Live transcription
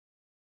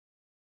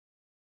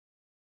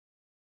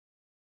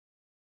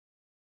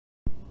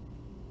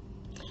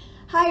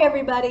Hi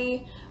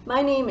everybody,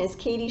 my name is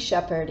Katie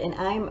Shepard and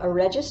I'm a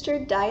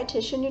registered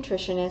dietitian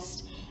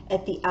nutritionist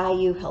at the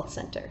IU Health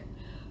Center.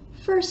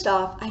 First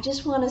off, I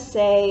just want to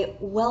say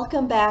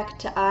welcome back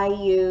to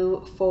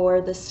IU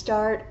for the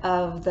start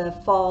of the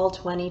fall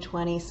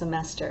 2020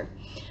 semester.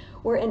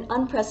 We're in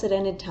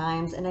unprecedented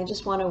times and I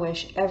just want to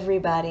wish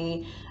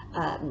everybody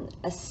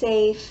a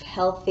safe,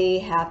 healthy,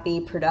 happy,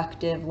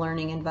 productive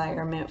learning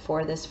environment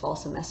for this fall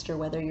semester,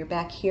 whether you're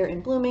back here in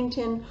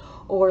Bloomington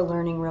or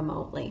learning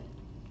remotely.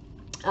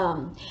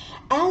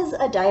 As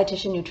a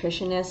dietitian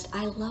nutritionist,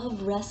 I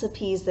love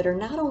recipes that are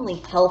not only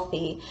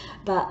healthy,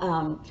 but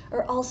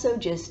are also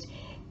just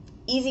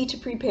easy to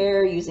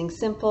prepare using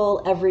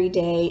simple,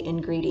 everyday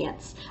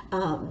ingredients.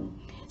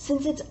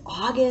 Since it's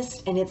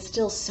August and it's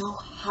still so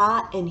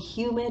hot and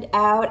humid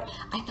out,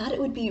 I thought it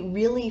would be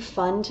really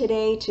fun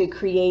today to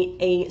create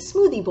a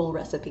smoothie bowl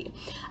recipe.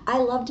 I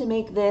love to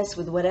make this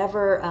with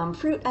whatever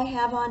fruit I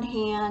have on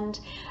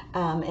hand,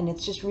 and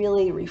it's just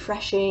really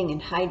refreshing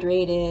and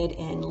hydrated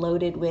and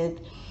loaded with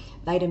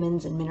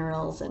vitamins and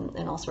minerals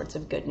and all sorts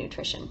of good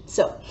nutrition.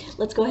 So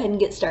let's go ahead and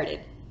get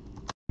started.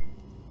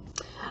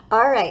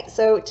 All right,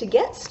 so to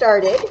get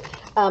started,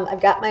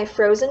 I've got my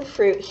frozen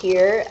fruit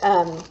here.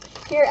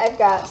 Here I've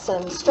got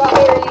some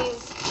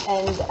strawberries,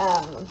 and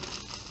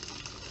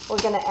we're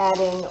going to add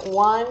in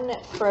one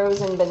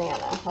frozen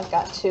banana. I've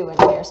got two in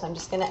here, so I'm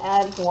just going to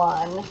add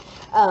one.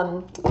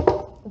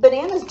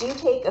 Bananas do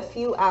take a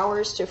few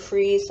hours to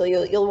freeze, so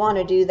you'll want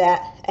to do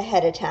that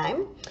ahead of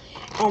time.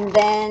 And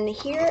then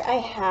here I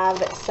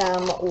have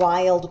some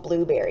wild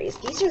blueberries.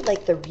 These are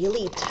like the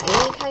really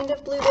tiny kind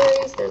of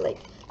blueberries. They're like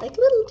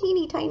little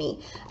teeny tiny.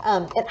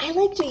 And I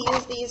like to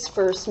use these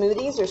for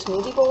smoothies or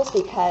smoothie bowls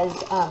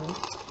because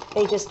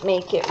they just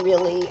make it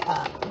really,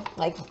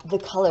 like the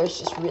color's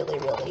just really,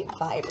 really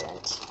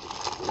vibrant.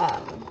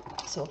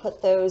 So we'll put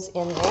those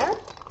in there.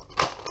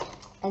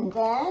 And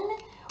then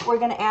we're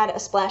going to add a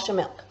splash of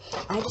milk.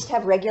 I just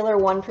have regular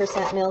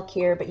 1% milk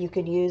here, but you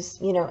could use,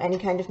 any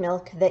kind of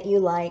milk that you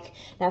like.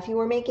 Now, if you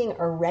were making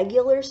a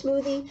regular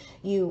smoothie,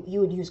 you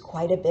would use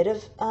quite a bit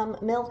of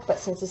milk, but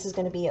since this is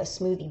going to be a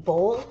smoothie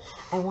bowl,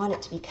 I want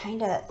it to be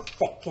kind of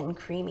thick and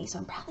creamy, so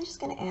I'm probably just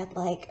going to add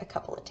like a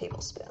couple of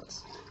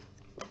tablespoons.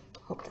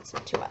 Hope that's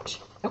not too much.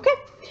 Okay,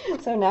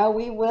 so now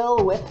we will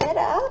whip it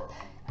up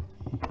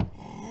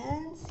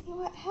and see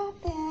what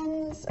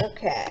happens.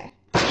 Okay.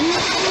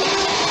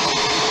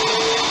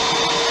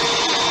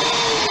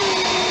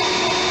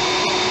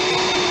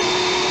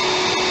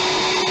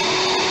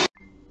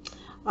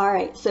 All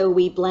right, so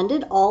we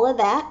blended all of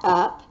that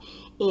up,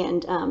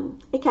 and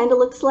it kind of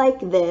looks like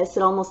this.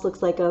 It almost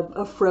looks like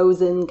a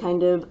frozen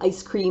kind of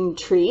ice cream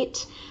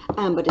treat,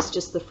 but it's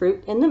just the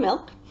fruit and the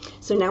milk.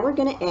 So now we're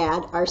going to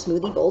add our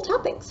smoothie bowl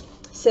toppings.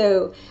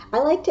 So I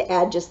like to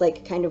add just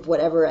like kind of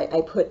whatever I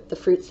put, the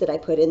fruits that I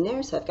put in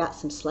there. So I've got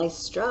some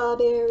sliced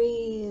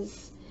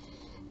strawberries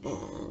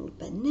and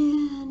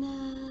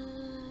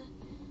banana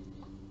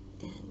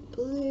and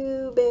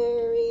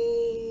blueberries.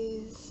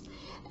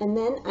 And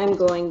then I'm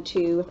going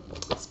to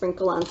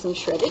sprinkle on some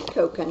shredded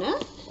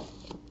coconut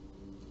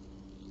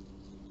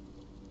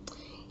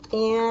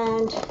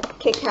and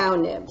cacao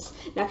nibs.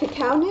 Now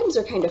cacao nibs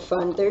are kind of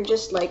fun. They're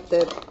just like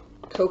the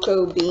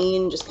cocoa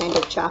bean, just kind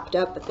of chopped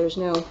up, but there's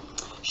no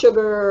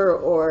sugar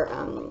or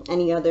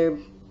any other,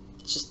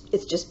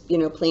 it's just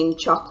plain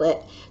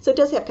chocolate. So it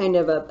does have kind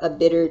of a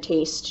bitter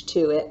taste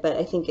to it, but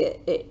I think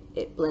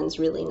it blends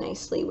really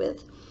nicely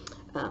with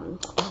all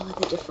of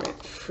the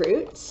different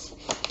fruits.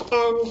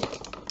 And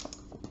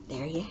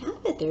there you have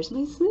it. There's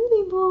my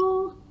smoothie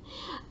bowl.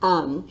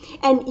 And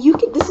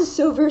this is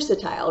so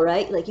versatile,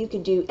 right? Like you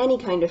could do any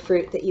kind of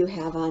fruit that you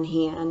have on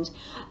hand.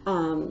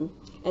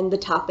 And the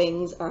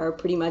toppings are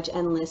pretty much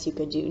endless. You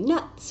could do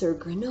nuts or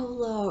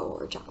granola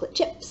or chocolate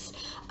chips.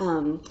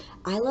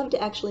 I love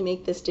to actually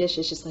make this dish.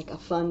 It's just like a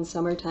fun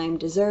summertime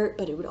dessert,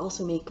 but it would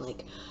also make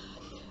like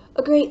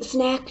a great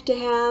snack to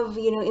have,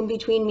 in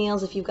between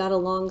meals if you've got a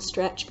long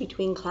stretch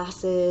between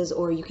classes,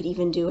 or you could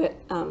even do it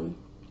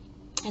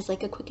as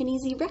like a quick and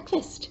easy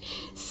breakfast.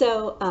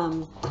 So,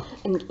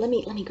 and let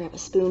me grab a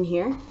spoon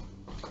here.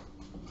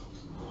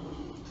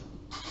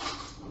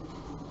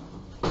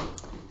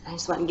 I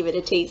just want to give it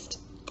a taste.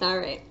 All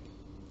right.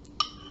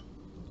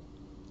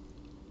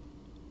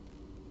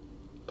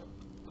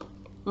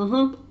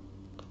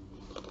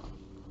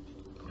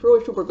 It's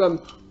really super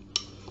good.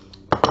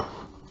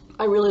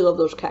 I really love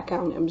those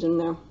cacao nibs in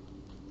there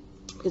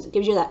because it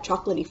gives you that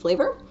chocolatey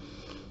flavor,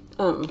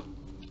 and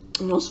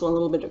also a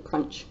little bit of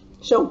crunch.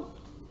 So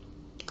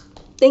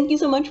thank you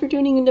so much for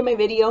tuning into my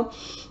video.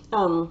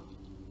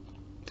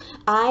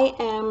 I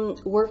am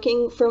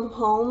working from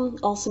home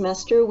all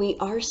semester. We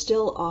are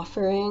still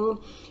offering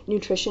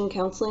nutrition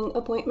counseling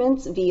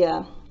appointments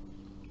via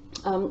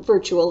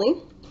virtually.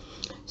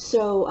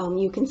 So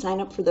you can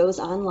sign up for those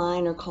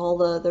online or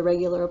call the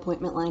regular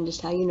appointment line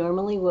just how you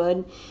normally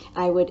would.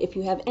 If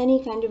you have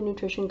any kind of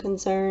nutrition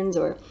concerns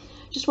or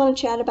just want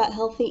to chat about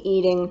healthy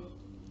eating,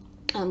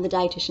 the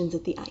dietitians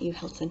at the IU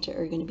Health Center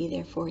are going to be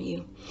there for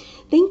you.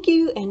 Thank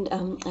you, and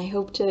I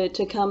hope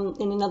to come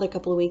in another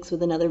couple of weeks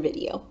with another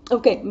video.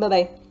 Okay,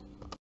 bye-bye.